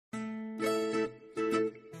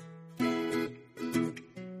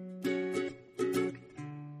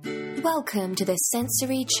Welcome to the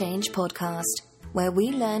Sensory Change Podcast, where we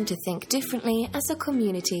learn to think differently as a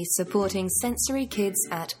community supporting sensory kids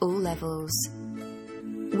at all levels.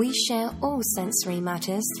 We share all sensory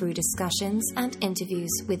matters through discussions and interviews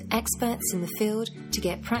with experts in the field to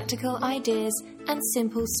get practical ideas and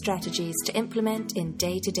simple strategies to implement in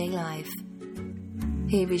day-to-day life.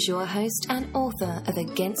 Here is your host and author of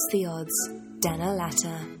Against the Odds, Dana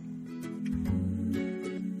Latta.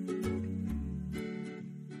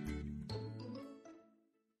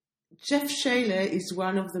 Jeff Shaler is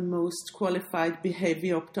one of the most qualified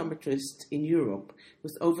behavior optometrists in Europe,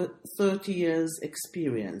 with over 30 years'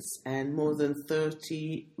 experience and more than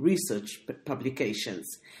 30 research publications.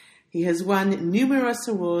 He has won numerous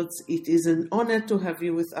awards. It is an honor to have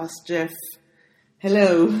you with us, Jeff.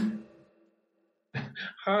 Hello.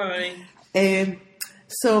 Hi.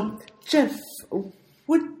 So, Jeff,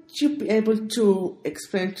 would you be able to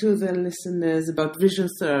explain to the listeners about vision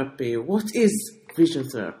therapy? What is vision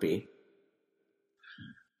therapy?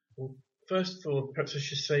 Well, first of all, perhaps I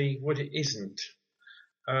should say what it isn't.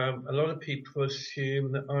 A lot of people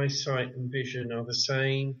assume that eyesight and vision are the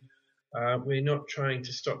same. We're not trying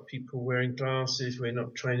to stop people wearing glasses. We're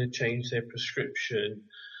not trying to change their prescription.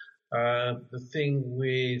 The thing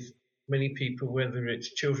with many people, whether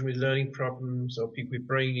it's children with learning problems or people with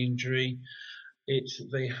brain injury, it's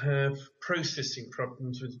they have processing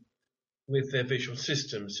problems with their visual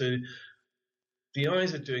system. So the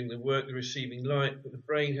eyes are doing the work, they're receiving light, but the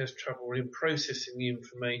brain has trouble in processing the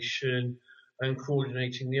information and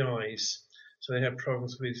coordinating the eyes. So they have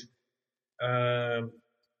problems with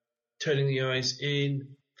turning the eyes in,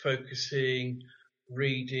 focusing,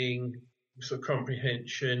 reading, sort of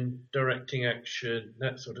comprehension, directing action,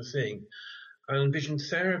 that sort of thing. And vision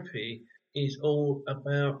therapy is all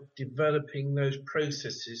about developing those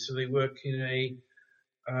processes so they work in a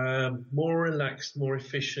more relaxed, more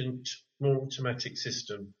efficient, more automatic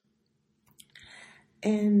system.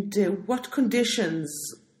 And what conditions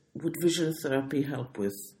would vision therapy help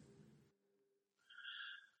with?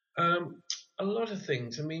 A lot of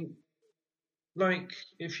things. I mean, like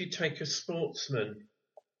if you take a sportsman,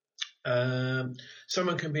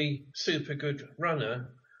 someone can be super good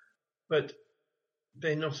runner, but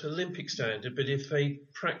they're not Olympic standard. But if they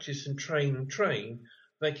practice and train,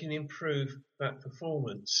 they can improve that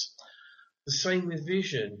performance. The same with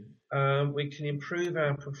vision. We can improve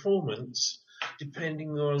our performance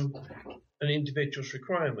depending on an individual's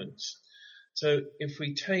requirements. So if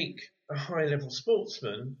we take a high-level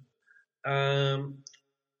sportsman,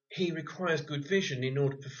 he requires good vision in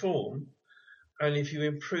order to perform. And if you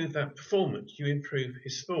improve that performance, you improve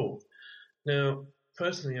his sport. Now,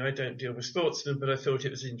 personally, I don't deal with sportsmen, but I thought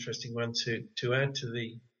it was an interesting one to add to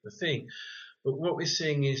the thing. But what we're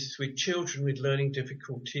seeing is with children with learning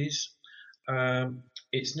difficulties,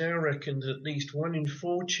 it's now reckoned that at least 1 in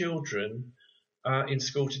 4 children in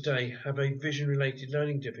school today have a vision-related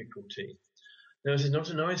learning difficulty. Now, this is not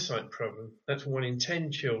an eyesight problem. That's 1 in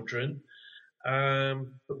 10 children. But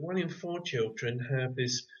 1 in 4 children have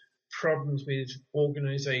this problems with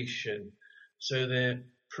organisation. So their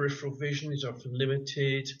peripheral vision is often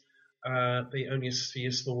limited. They only see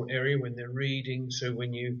a small area when they're reading. So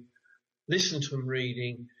when you listen to them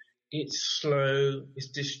reading, it's slow, it's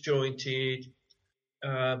disjointed,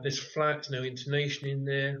 there's flat, no intonation in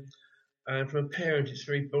there. And from a parent, it's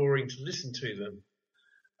very boring to listen to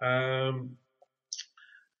them.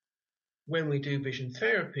 When we do vision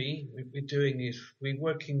therapy, we're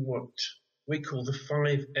working what we call the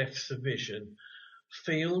 5 F's of vision.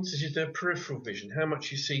 Fields, this is their peripheral vision, how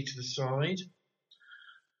much you see to the side.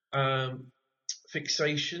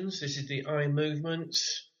 Fixations, this is the eye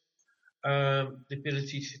movements, the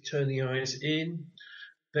ability to turn the eyes in.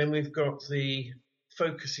 Then we've got the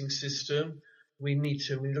focusing system. We're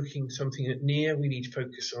looking something at near, we need to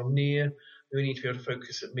focus on near. We need to be able to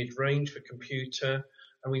focus at mid-range for computer,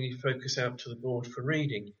 and we need to focus out to the board for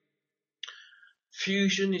reading.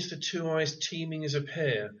 Fusion is the 2 eyes teaming as a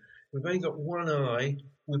pair. We've only got 1 eye,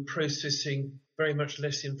 we're processing very much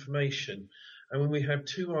less information. And when we have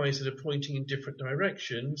 2 eyes that are pointing in different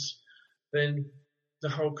directions, then the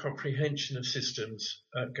whole comprehension of systems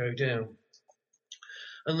go down.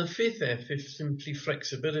 And the 5th F is simply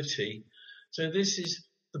flexibility. So this is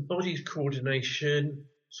the body's coordination,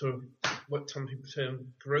 sort of what some people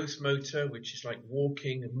term gross motor, which is like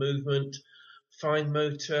walking and movement, fine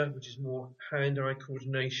motor, which is more hand-eye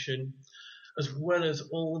coordination, as well as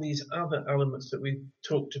all these other elements that we've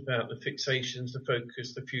talked about, the fixations, the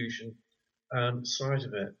focus, the fusion side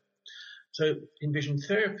of it. So in vision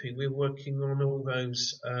therapy, we're working on all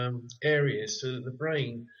those areas so that the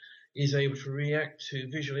brain is able to react to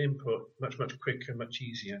visual input much, much quicker, much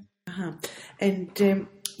easier. Uh-huh. And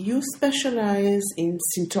you specialize in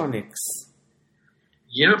syntonics.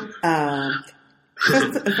 Yep.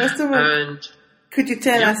 First of all, could you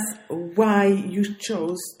tell us why you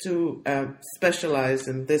chose to specialize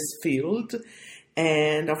in this field?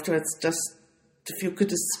 And afterwards, just if you could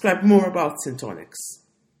describe more about syntonics.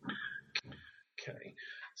 Okay.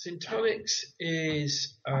 Syntonics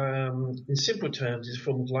is, in simple terms, is a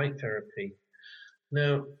form of light therapy.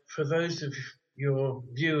 Now, for those of your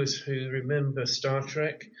viewers who remember Star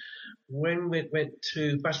Trek, when we went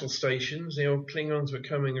to battle stations, the old Klingons were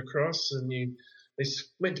coming across, and they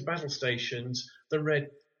went to battle stations. The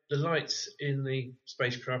lights in the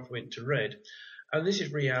spacecraft went to red, and this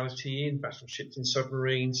is reality in battleships and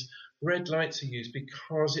submarines. Red lights are used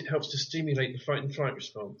because it helps to stimulate the fight and flight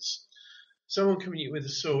response. Someone coming at you with a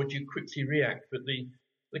sword, you quickly react, but the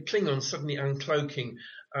Klingon suddenly uncloaking.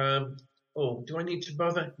 Oh, do I need to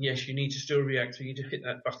bother? Yes, you need to still react, so you need to hit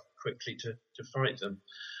that button quickly to fight them.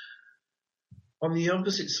 On the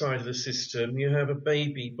opposite side of the system, you have a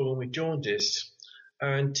baby born with jaundice,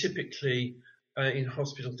 and typically in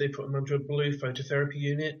hospitals they put them under a blue phototherapy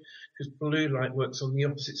unit because blue light works on the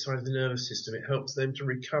opposite side of the nervous system. It helps them to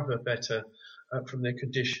recover better from their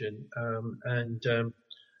condition and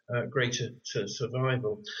greater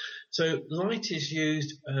survival. So light is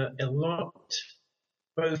used a lot,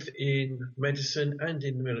 both in medicine and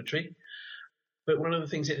in the military. But one of the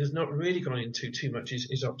things it has not really gone into too much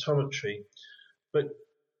is optometry. But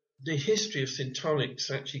the history of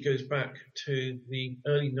syntonics actually goes back to the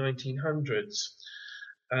early 1900s,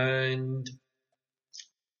 and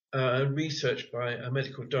research by a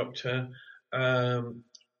medical doctor.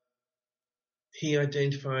 He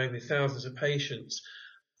identified with thousands of patients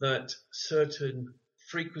that certain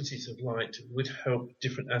frequencies of light would help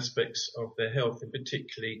different aspects of their health, and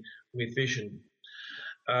particularly with vision.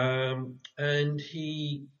 And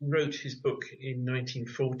he wrote his book in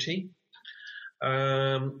 1940.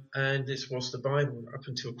 And this was the Bible up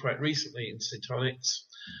until quite recently in syntonics.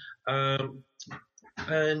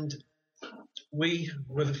 And we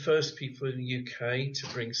were the first people in the UK to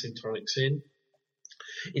bring syntonics in.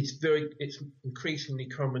 It's increasingly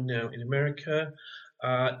common now in America.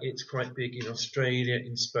 It's quite big in Australia,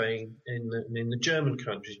 in Spain, in the German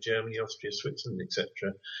countries, Germany, Austria, Switzerland,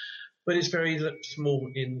 etc. But it's very small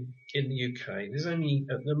in the UK. There's only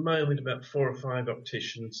at the moment about 4 or 5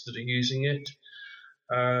 opticians that are using it.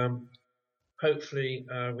 Hopefully,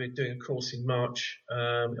 we're doing a course in March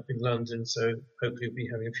up in London, so hopefully we'll be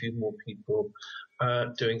having a few more people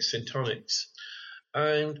doing syntonics.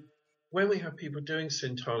 And when we have people doing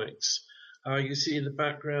syntonics, you see in the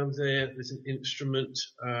background there's an instrument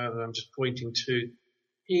that I'm just pointing to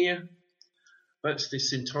here. That's the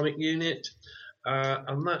syntonic unit,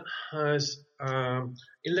 and that has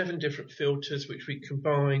 11 different filters which we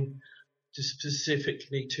combine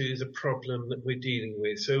specifically to the problem that we're dealing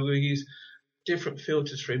with. So we'll use different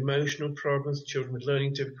filters for emotional problems, children with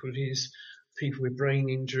learning difficulties, people with brain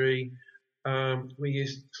injury. We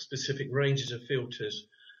use specific ranges of filters.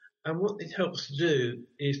 And what it helps to do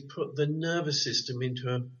is put the nervous system into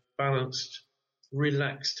a balanced,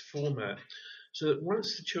 relaxed format, so that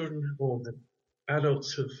once the children or the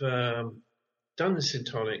adults have done the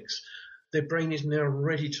syntonics, their brain is now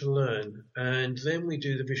ready to learn. And then we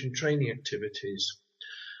do the vision training activities.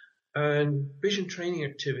 And vision training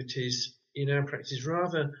activities in our practice,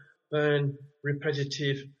 rather than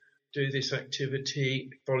repetitive, do this activity,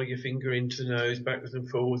 follow your finger into the nose, backwards and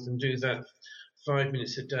forwards, and do that 5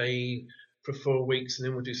 minutes a day for 4 weeks, and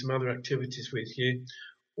then we'll do some other activities with you.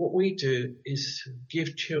 What we do is give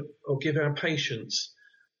our patients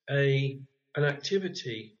an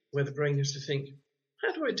activity where the brain has to think,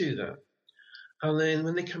 how do I do that? And then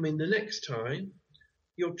when they come in the next time,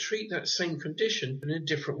 you'll treat that same condition but in a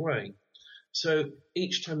different way. So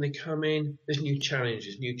each time they come in, there's new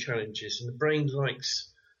challenges, and the brain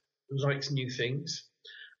likes new things.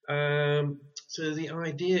 So the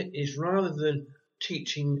idea is, rather than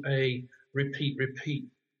teaching a repeat,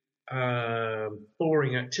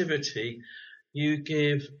 boring activity, you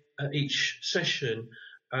give each session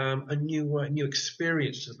a new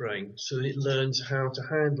experience to the brain, so that it learns how to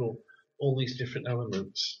handle all these different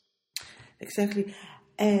elements. Exactly.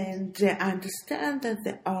 And I understand that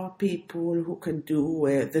there are people who can do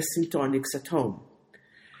the syntonics at home.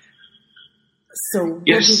 So what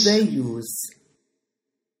do they use?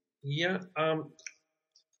 Yeah,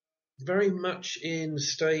 very much in the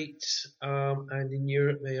States and in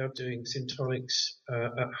Europe, they are doing syntonics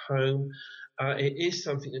at home. It is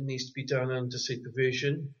something that needs to be done under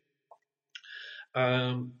supervision.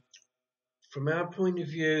 From our point of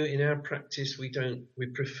view, in our practice, we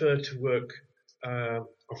prefer to work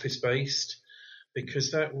office-based,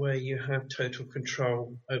 because that way you have total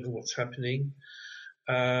control over what's happening.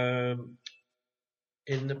 In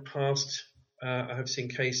the past, I have seen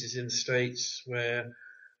cases in the States where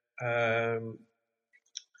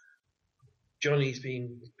Johnny's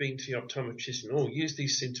been to the optometrist and use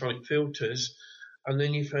these syntonic filters, and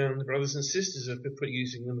then you found the brothers and sisters have been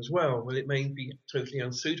using them as well. Well, it may be totally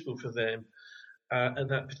unsuitable for them at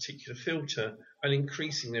that particular filter, and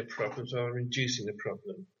increasing their problems or reducing the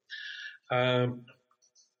problem.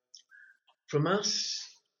 From a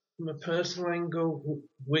personal angle,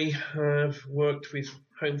 we have worked with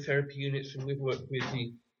home therapy units and we've worked with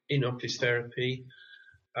the in-office therapy,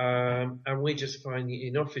 and we just find the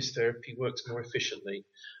in-office therapy works more efficiently.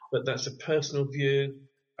 But that's a personal view.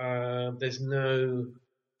 There's no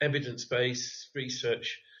evidence-based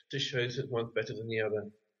research that shows that one's better than the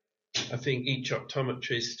other. I think each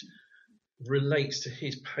optometrist relates to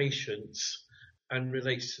his patients and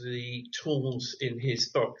relates to the tools in his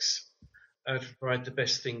box to provide the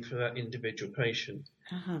best thing for that individual patient.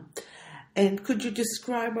 Uh-huh. And could you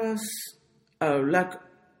describe us, like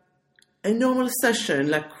a normal session,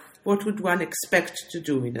 like what would one expect to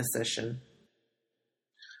do in a session?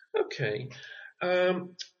 Okay.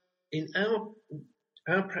 In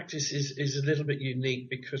our practice is a little bit unique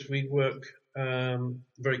because we work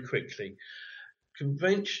very quickly.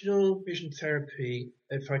 Conventional vision therapy,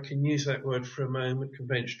 if I can use that word for a moment,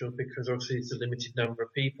 conventional, because obviously it's a limited number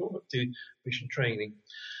of people that do vision training.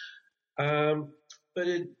 But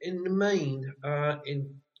in the main,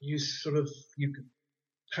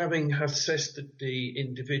 having assessed the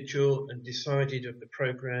individual and decided of the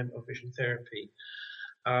program of vision therapy,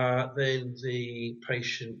 then the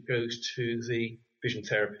patient goes to the vision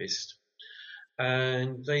therapist,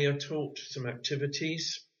 and they are taught some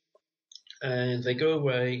activities, and they go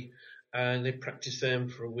away and they practice them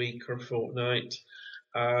for a week or a fortnight.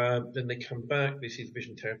 Then they come back, they see the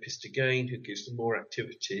vision therapist again, who gives them more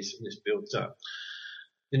activities, and this builds up.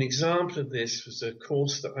 An example of this was a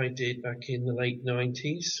course that I did back in the late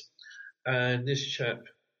 90s, and this chap,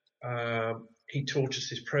 he taught us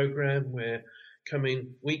this program where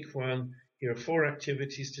coming week 1, here are 4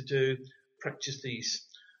 activities to do, practice these.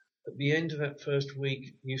 At the end of that first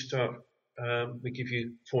week, you start, we give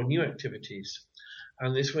you 4 new activities,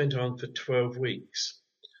 and this went on for 12 weeks.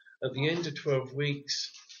 At the end of 12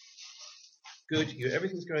 weeks, good,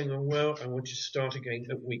 everything's going on well, I want you to start again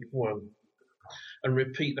at week 1 and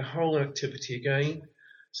repeat the whole activity again.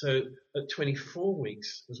 So at 24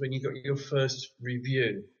 weeks was when you got your first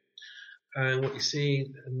review. And what you see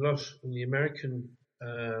a lot on the American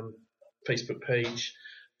Facebook page,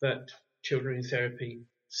 that children in therapy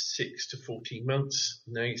 6 to 14 months.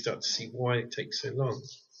 Now you start to see why it takes so long.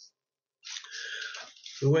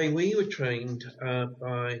 The way we were trained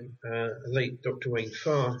by late Dr. Wayne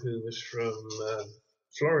Farr, who was from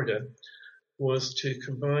Florida, was to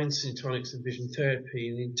combine syntonics and vision therapy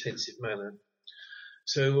in an intensive manner.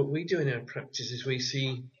 So what we do in our practice is we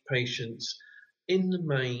see patients in the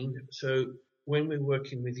main. So when we're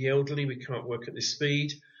working with the elderly, we can't work at this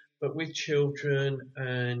speed, but with children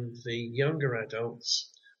and the younger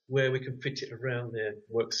adults, where we can fit it around their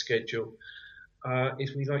work schedule,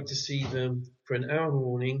 is we like to see them for an hour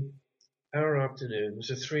morning, hour afternoon.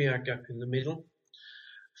 There's a 3-hour gap in the middle,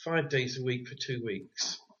 5 days a week for 2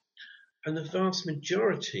 weeks. And the vast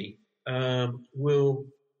majority will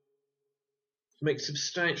make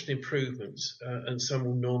substantial improvements, and some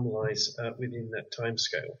will normalise within that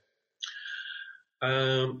timescale.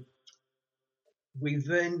 We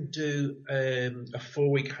then do a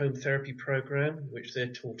 4-week home therapy program, which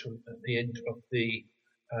they're taught at the end of the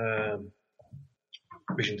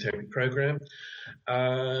vision therapy program,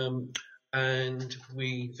 and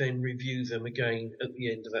we then review them again at the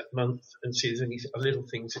end of that month and see if there's any little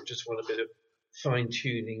things that just want a bit of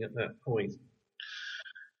fine-tuning at that point.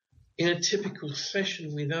 In a typical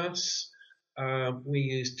session with us, we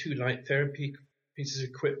use 2 light therapy pieces of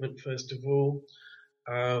equipment first of all.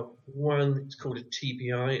 One is called a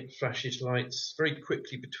TBI. It flashes lights very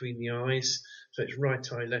quickly between the eyes, so it's right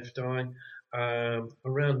eye, left eye,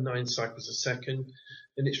 around 9 cycles a second,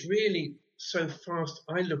 and it's really so fast.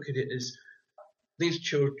 I look at it as these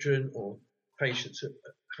children or patients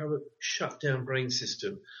have a shut down brain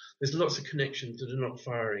system. There's lots of connections that are not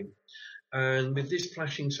firing, and with this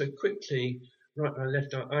flashing so quickly, right eye,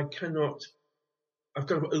 left eye, I've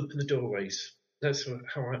got to open the doorways. That's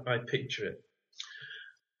how I picture it.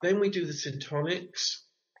 Then we do the syntonics,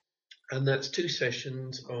 and that's 2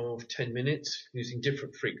 sessions of 10 minutes using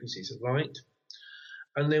different frequencies of light.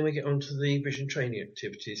 And then we get on to the vision training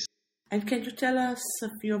activities. And can you tell us a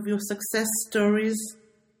few of your success stories?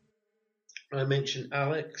 I mentioned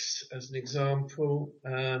Alex as an example.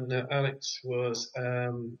 Now, Alex was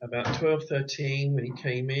about 12, 13 when he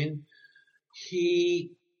came in.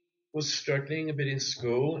 He was struggling a bit in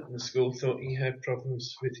school, and the school thought he had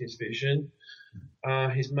problems with his vision.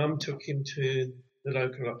 His mum took him to the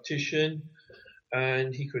local optician,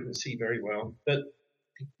 and he couldn't see very well, but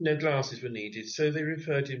no glasses were needed, so they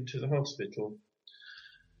referred him to the hospital.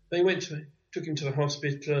 They took him to the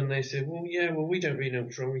hospital, and they said, we don't really know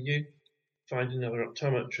what's wrong with you. Find another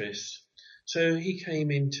optometrist. So he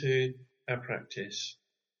came into our practice,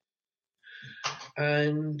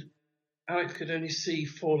 and Alex could only see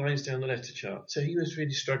 4 lines down the letter chart, so he was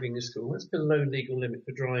really struggling in school. That's below legal limit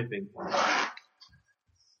for driving.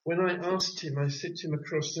 When I asked him, I said to him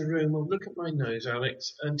across the room, well, look at my nose,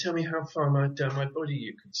 Alex, and tell me how far down my body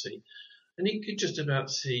you can see. And he could just about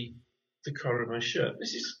see the collar of my shirt.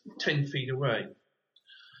 This is 10 feet away.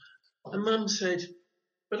 And Mum said,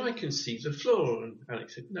 but I can see the floor. And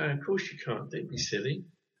Alex said, no, of course you can't. Don't be silly.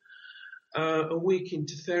 A week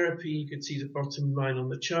into therapy, he could see the bottom line on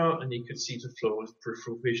the chart, and he could see the floor with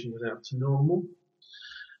peripheral vision without to normal.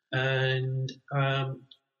 And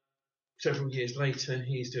several years later,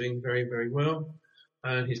 he's doing very, very well.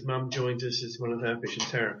 And his mum joined us as one of our vision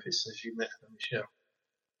therapists, as you met her, Michelle.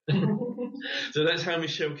 So that's how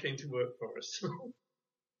Michelle came to work for us.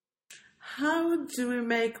 How do we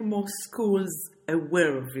make more schools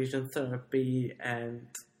aware of vision therapy and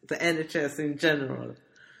the NHS in general?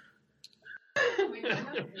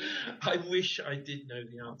 I wish I did know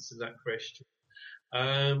the answer to that question.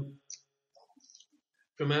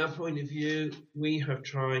 From our point of view, we have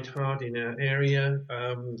tried hard in our area.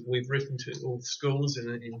 We've written to all the schools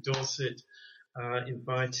in Dorset,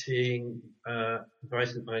 inviting them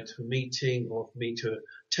to a meeting or for me to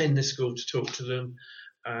attend the school to talk to them,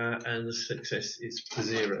 and the success is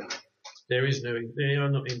 0. They are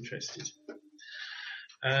not interested.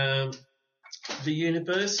 The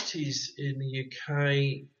universities in the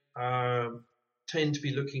UK tend to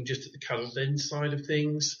be looking just at the coloured lens side of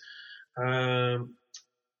things.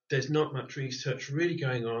 There's not much research really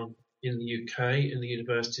going on in the UK in the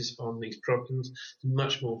universities on these problems,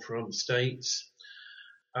 much more from the States.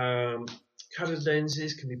 Coloured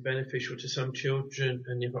lenses can be beneficial to some children,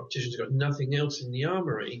 and if opticians have got nothing else in the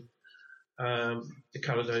armoury, the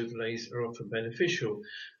coloured overlays are often beneficial,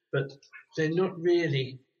 but they're not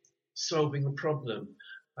really solving the problem.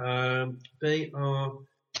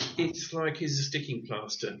 It's like is a sticking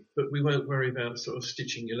plaster, but we won't worry about sort of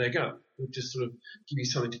stitching your leg up. We'll just sort of give you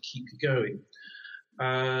something to keep you going.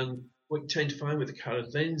 And what you tend to find with the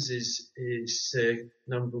coloured lenses is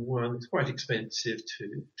number one, it's quite expensive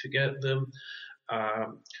to get them.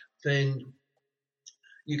 Then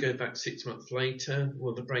you go back 6 months later,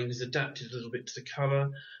 well, the brain has adapted a little bit to the colour,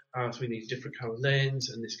 so we need a different colour lens,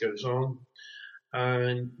 and this goes on.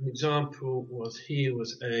 And an example was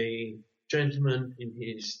a gentleman in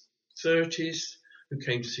his 30s who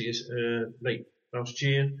came to see us late last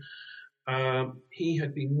year. He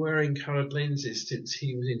had been wearing coloured lenses since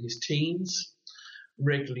he was in his teens,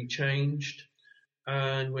 regularly changed,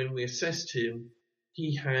 and when we assessed him,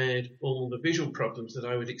 he had all the visual problems that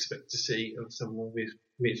I would expect to see of someone with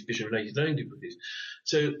vision-related learning difficulties.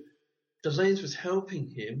 So the lens was helping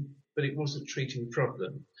him, but it wasn't treating the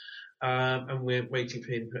problem. And we're waiting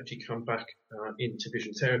for him to actually come back into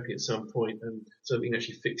vision therapy at some point, and so we can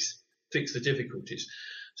actually fix the difficulties.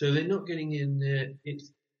 So they're not getting in there.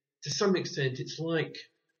 To some extent, it's like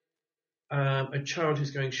a child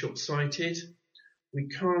who's going short-sighted. We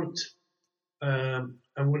can't.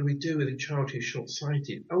 And what do we do with a child who's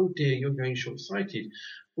short-sighted? Oh dear, you're going short-sighted.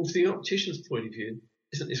 Well, from the optician's point of view,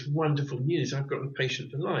 isn't this wonderful news? I've got a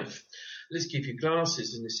patient for life. Let's give you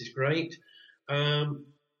glasses, and this is great.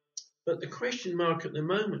 But the question mark at the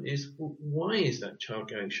moment is, well, why is that child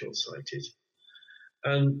going short-sighted?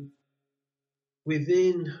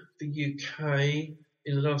 Within the UK,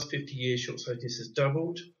 in the last 50 years, short-sightedness has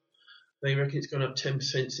doubled. They reckon it's gone up 10%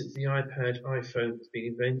 since the iPhone has been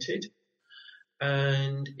invented.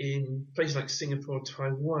 And in places like Singapore,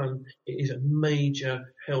 Taiwan, it is a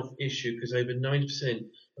major health issue because over 90%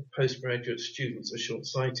 of postgraduate students are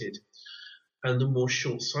short-sighted. And the more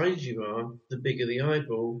short-sighted you are, the bigger the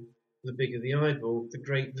eyeball, the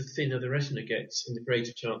thinner the retina gets and the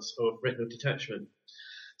greater chance of retinal detachment.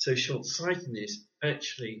 So short-sightedness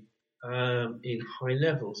actually in high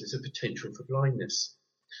levels is a potential for blindness.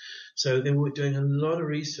 So they were doing a lot of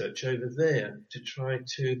research over there to try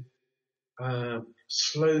to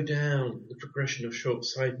slow down the progression of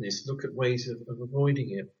short-sightedness, look at ways of avoiding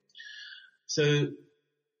it. So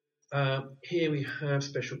here we have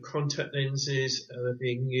special contact lenses that are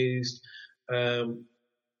being used.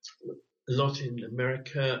 a lot in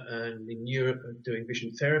America and in Europe are doing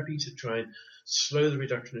vision therapy to try and slow the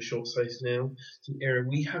reduction of short sight now. It's an area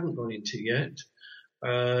we haven't gone into yet,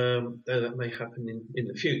 though that may happen in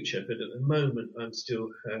the future. But at the moment, I still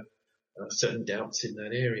have certain doubts in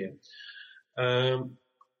that area.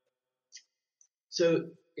 So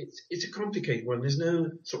it's a complicated one. There's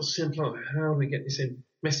no sort of simple how we get this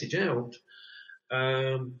message out.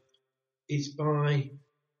 It's by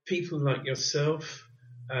people like yourself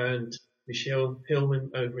and Michelle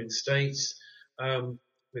Hillman over in States,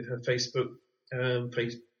 with her Facebook,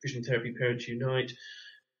 Vision Therapy Parents Unite.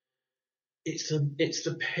 It's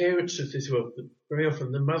the parents of this world, very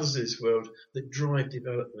often the mothers of this world, that drive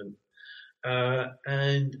development.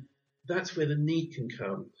 And that's where the need can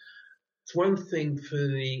come. It's one thing for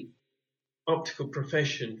the optical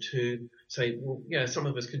profession to say, well, yeah, some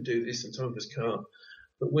of us can do this and some of us can't.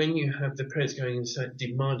 But when you have the parents going and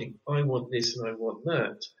demanding, I want this and I want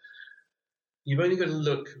that, you've only got to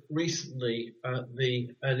look recently at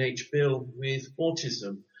the NH bill with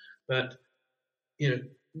autism, that, in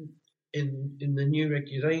the new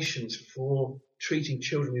regulations for treating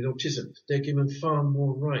children with autism, they're given far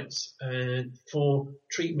more rights for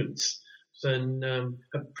treatments than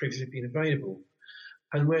have previously been available.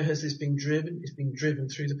 And where has this been driven? It's been driven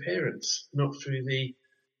through the parents, not through the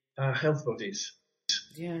health bodies.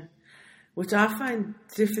 Yeah. What I find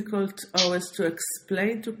difficult always to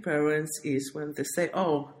explain to parents is when they say,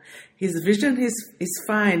 oh, his vision is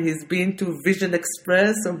fine. He's been to Vision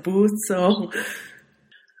Express or Boots or...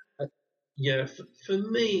 Yeah, for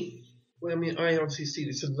me, well, I mean, I obviously see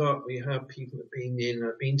this a lot. We have people that have been in,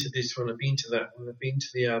 I've been to this one, I've been to that one, I've been to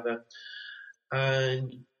the other.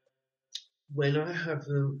 And when I have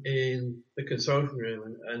them in the consulting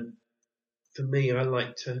room, and for me, I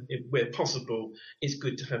like to, where possible, it's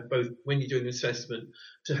good to have both, when you're doing an assessment,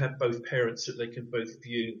 to have both parents that they can both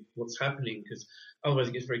view what's happening, because otherwise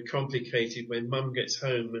it gets very complicated when mum gets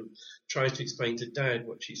home and tries to explain to dad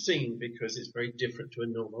what she's seen, because it's very different to a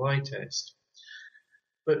normal eye test.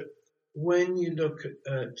 But when you look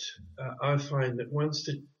at, I find that once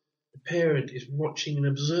the parent is watching and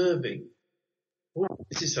observing, oh,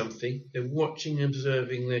 this is something, they're watching and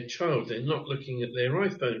observing their child. They're not looking at their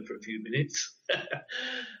iPhone for a few minutes,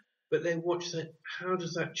 but they watch that. How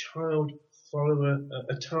does that child follow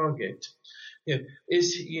a target? You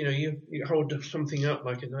hold something up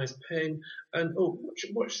like a nice pen, and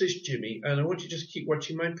watch this, Jimmy, and I want you to just keep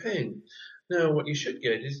watching my pen. Now, what you should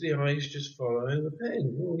get is the eyes just follow the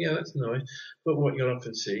pen. Oh, yeah, that's nice. But what you'll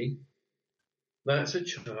often see, that's a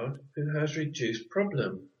child who has reduced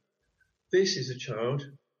problem. This is a child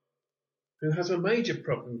who has a major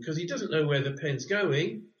problem because he doesn't know where the pen's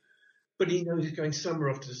going, but he knows it's going somewhere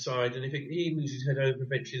off to the side, and if he moves his head over,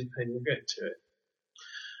 eventually the pen will get to it.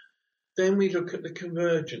 Then we look at the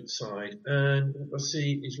convergent side, and what we'll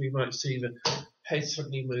see is we might see the head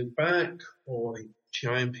suddenly move back, or the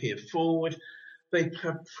giant peer forward. They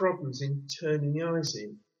have problems in turning the eyes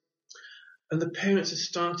in. And the parents are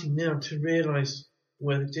starting now to realise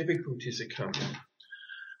where the difficulties are coming.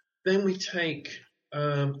 Then we take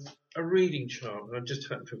a reading chart, and I just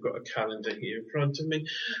happen to have got a calendar here in front of me.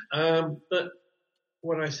 But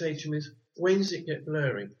what I say to them is, when does it get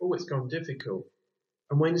blurry? Oh, it's gone difficult.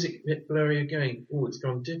 And when does it get blurry again? Oh, it's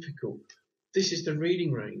gone difficult. This is the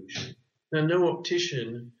reading range. Now, no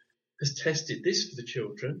optician has tested this for the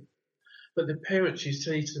children, but the parents, you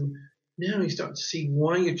say to them, now you start to see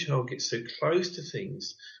why your child gets so close to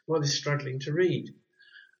things, why they're struggling to read.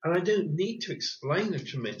 And I don't need to explain a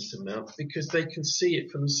tremendous amount because they can see it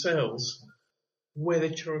for themselves where their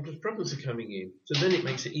children's problems are coming in. So then it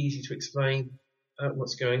makes it easy to explain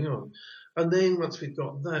what's going on. And then once we've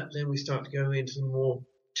got that, then we start to go into the more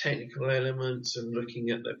technical elements and looking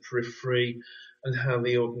at their periphery and how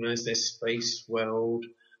they organise their space world,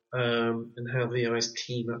 and how the eyes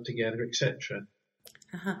team up together, etc.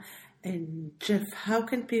 And Jeff, how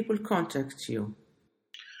can people contact you?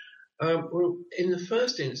 Well, in the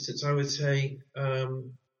first instance, I would say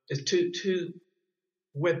there's two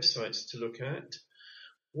websites to look at.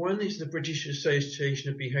 One is the British Association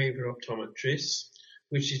of Behavioural Optometrists,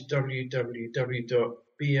 which is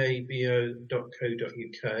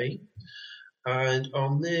www.babo.co.uk. And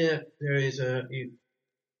on there is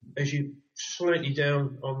as you slightly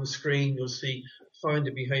down on the screen, you'll see Find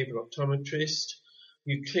a Behavioural Optometrist.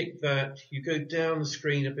 You click that, you go down the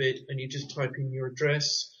screen a bit, and you just type in your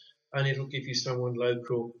address, and it'll give you someone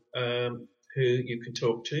local who you can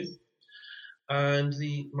talk to. And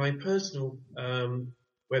my personal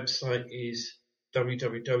website is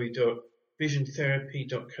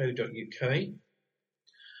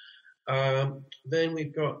www.visiontherapy.co.uk. Then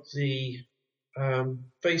we've got the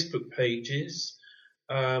Facebook pages.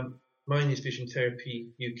 Mine is Vision Therapy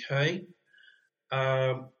UK.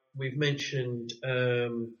 We've mentioned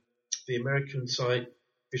the American site,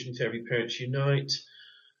 Vision Therapy Parents Unite,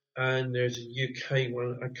 and there's a UK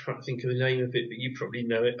one. I can't think of the name of it, but you probably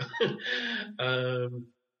know it.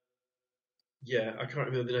 I can't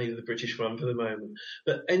remember the name of the British one for the moment.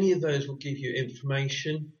 But any of those will give you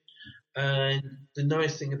information. And the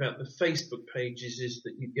nice thing about the Facebook pages is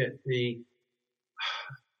that you get the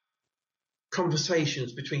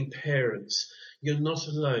conversations between parents. You're not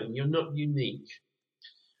alone. You're not unique.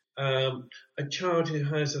 A child who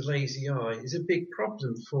has a lazy eye is a big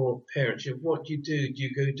problem for parents. What do? Do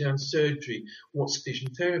you go down surgery? What's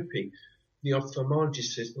vision therapy? The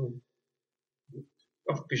ophthalmologist says,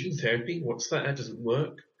 vision therapy, what's that? That doesn't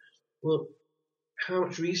work. Well, how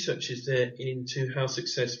much research is there into how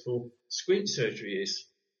successful squint surgery is?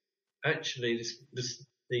 Actually,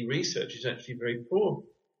 the research is actually very poor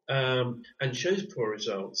and shows poor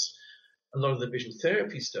results. A lot of the vision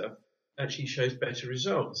therapy stuff actually shows better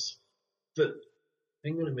results. But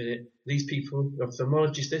hang on a minute, these people,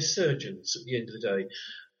 ophthalmologists, they're surgeons at the end of the day.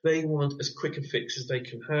 They want as quick a fix as they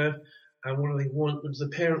can have. And what do they want? What does the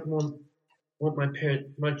parent want?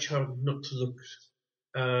 My child not to look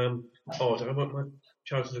odd. I want my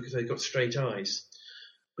child to look as though they've got straight eyes.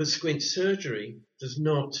 But squint surgery does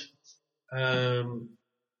not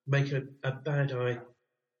make a bad eye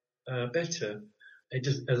better.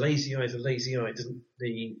 A lazy eye is a lazy eye.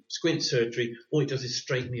 The squint surgery, all it does is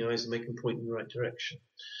straighten the eyes and make them point in the right direction.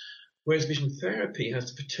 Whereas vision therapy has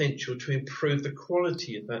the potential to improve the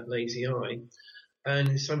quality of that lazy eye, and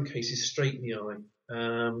in some cases straighten the eye.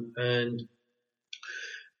 And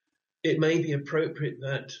it may be appropriate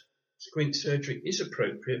that squint surgery is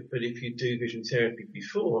appropriate, but if you do vision therapy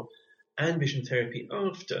before and vision therapy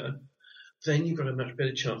after, then you've got a much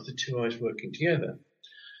better chance of the two eyes working together.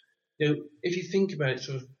 If you think about it,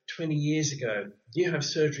 sort of 20 years ago, you have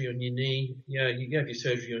surgery on your knee. Yeah, you have your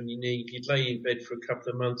surgery on your knee. You'd lay in bed for a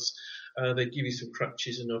couple of months. They'd give you some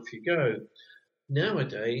crutches and off you go.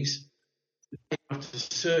 Nowadays, after the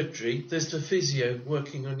surgery, there's the physio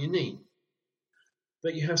working on your knee.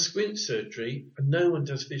 But you have squint surgery, and no one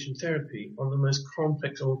does vision therapy on the most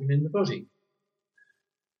complex organ in the body.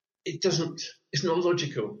 It's not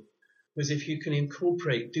logical. Whereas if you can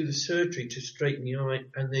do the surgery to straighten the eye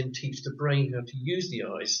and then teach the brain how to use the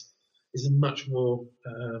eyes, is a much more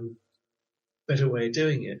better way of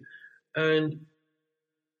doing it. And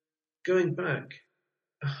going back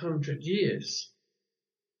 100 years,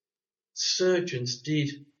 surgeons did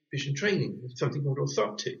vision training, something called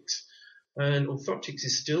orthoptics. And orthoptics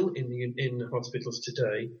is still in the hospitals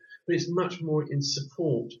today, but it's much more in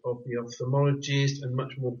support of the ophthalmologist and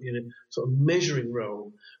much more in a sort of measuring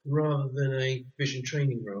role rather than a vision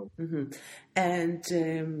training role. Mm-hmm. And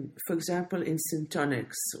for example, in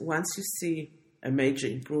syntonics, once you see a major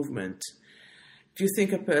improvement, do you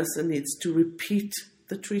think a person needs to repeat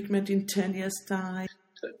the treatment in 10 years' time?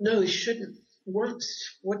 No, they shouldn't. Once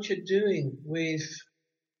what you're doing with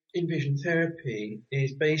in vision therapy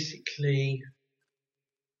is basically,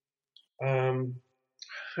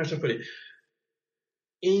 how to put it,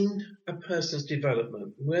 in a person's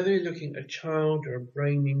development, whether you're looking at a child or a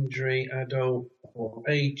brain injury, adult or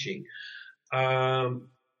aging,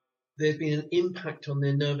 there's been an impact on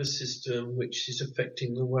their nervous system which is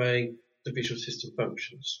affecting the way the visual system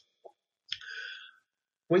functions.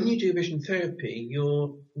 When you do vision therapy,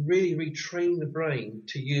 you're really retraining the brain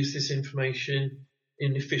to use this information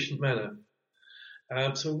in an efficient manner.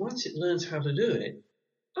 So once it learns how to do it,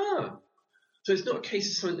 so it's not a case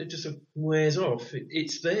of something that just wears off.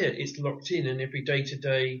 It's there, it's locked in, and every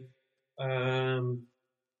day-to-day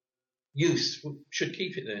use should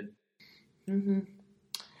keep it there. Mm-hmm.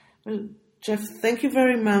 Well, Jeff, thank you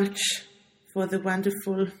very much for the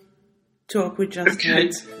wonderful talk we just had.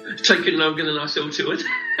 It's taken longer than I thought it would.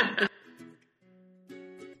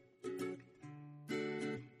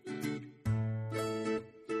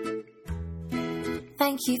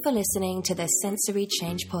 Thank you for listening to the Sensory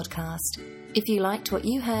Change podcast. If you liked what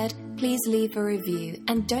you heard, please leave a review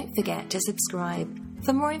and don't forget to subscribe.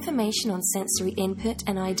 For more information on sensory input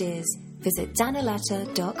and ideas, visit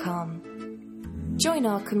danilata.com. Join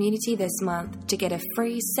our community this month to get a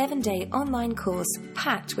free 7-day online course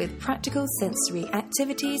packed with practical sensory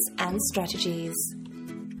activities and strategies.